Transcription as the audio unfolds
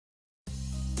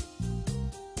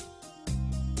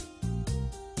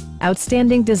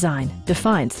Outstanding design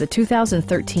defines the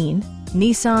 2013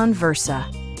 Nissan Versa.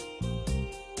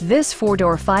 This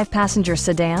four-door, five-passenger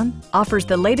sedan offers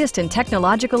the latest in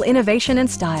technological innovation and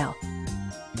style.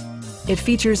 It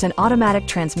features an automatic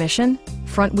transmission,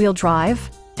 front-wheel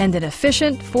drive, and an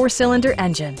efficient four-cylinder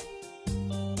engine.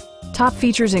 Top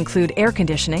features include air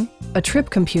conditioning, a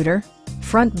trip computer,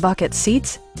 front bucket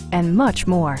seats, and much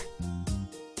more.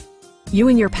 You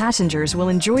and your passengers will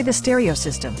enjoy the stereo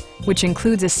system, which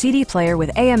includes a CD player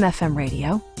with AM/FM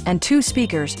radio and 2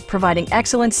 speakers providing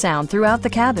excellent sound throughout the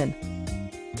cabin.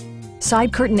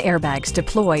 Side curtain airbags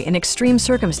deploy in extreme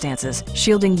circumstances,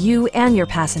 shielding you and your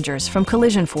passengers from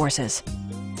collision forces.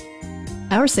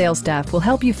 Our sales staff will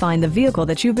help you find the vehicle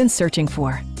that you've been searching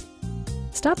for.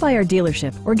 Stop by our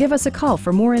dealership or give us a call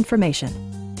for more information.